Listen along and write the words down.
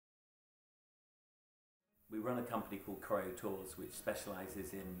We run a company called Koryo Tours, which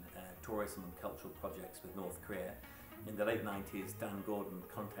specialises in tourism and cultural projects with North Korea. In the late 90s, Dan Gordon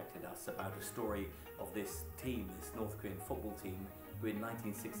contacted us about a story of this team, this North Korean football team, who in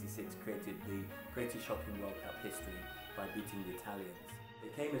 1966 created the greatest shock in World Cup history by beating the Italians. They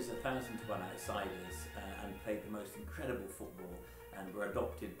came as 1,000 to 1 outsiders and played the most incredible football and were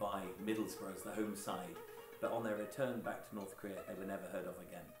adopted by Middlesbrough as the home side. But on their return back to North Korea, they were never heard of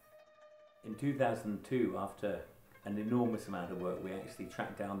again. In 2002, after an enormous amount of work, we actually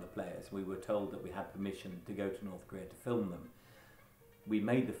tracked down the players. We were told that we had permission to go to North Korea to film them. We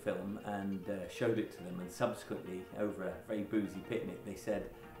made the film and showed it to them, and subsequently, over a very boozy picnic, they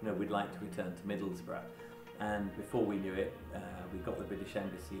said, "No, we'd like to return to Middlesbrough." And before we knew it, we got the British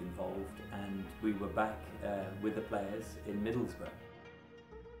Embassy involved, and we were back with the players in Middlesbrough.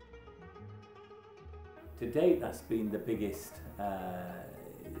 To date, that's been the biggest,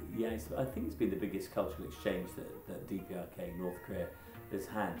 I think it's been the biggest cultural exchange that DPRK, North Korea, has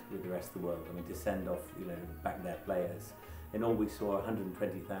had with the rest of the world. I mean, to send off, back their players. In all, we saw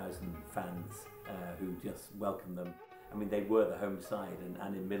 120,000 fans who just welcomed them. I mean, they were the home side,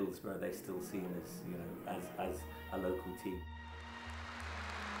 and in Middlesbrough, they're still seen as a local team.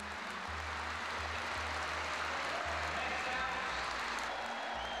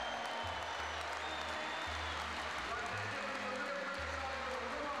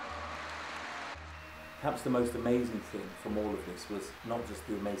 Perhaps the most amazing thing from all of this was not just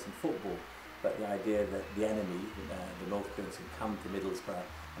the amazing football, but the idea that the enemy, the North Koreans, had come to Middlesbrough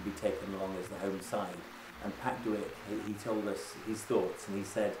and be taken along as the home side. And Pak Duik, he told us his thoughts, and he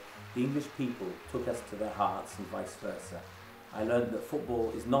said, "The English people took us to their hearts and vice versa. I learned that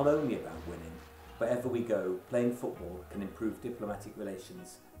football is not only about winning. Wherever we go, playing football can improve diplomatic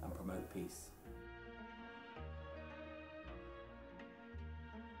relations and promote peace."